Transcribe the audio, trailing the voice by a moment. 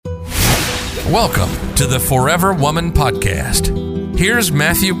Welcome to the Forever Woman Podcast. Here's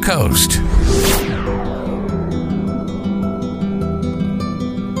Matthew Coast.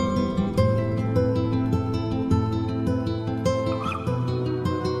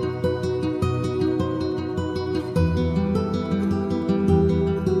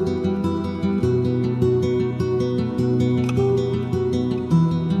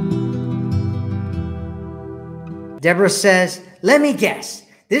 Deborah says, let me guess.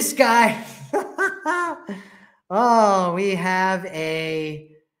 This guy,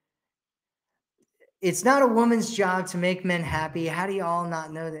 it's not a woman's job to make men happy. How do you all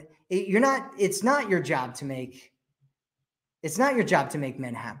not know that? It's not your job to make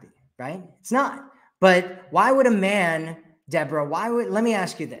men happy, right? It's not. But why would a man, Deborah, let me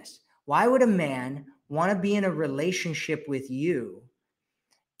ask you this. Why would a man want to be in a relationship with you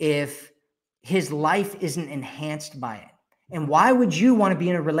if his life isn't enhanced by it? And why would you want to be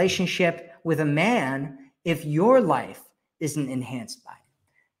in a relationship with a man if your life isn't enhanced by it?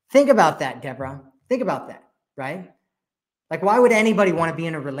 Think about that, Deborah. Think about that, right? Like, why would anybody want to be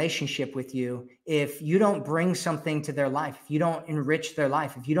in a relationship with you if you don't bring something to their life, if you don't enrich their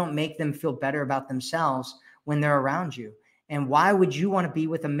life, if you don't make them feel better about themselves when they're around you? And why would you want to be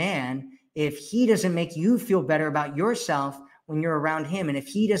with a man if he doesn't make you feel better about yourself when you're around him, and if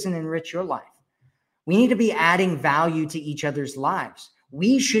he doesn't enrich your life? We need to be adding value to each other's lives.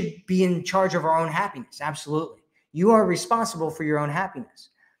 We should be in charge of our own happiness. Absolutely. You are responsible for your own happiness.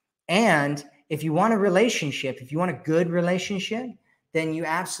 And if you want a relationship, if you want a good relationship, then you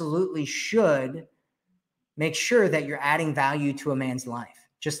absolutely should make sure that you're adding value to a man's life,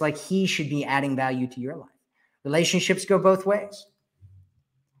 just like he should be adding value to your life. Relationships go both ways.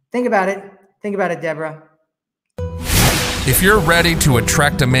 Think about it. Think about it, Deborah. If you're ready to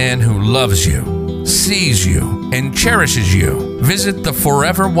attract a man who loves you, sees you, and cherishes you, visit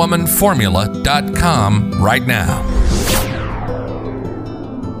theforeverwomanformula.com right now.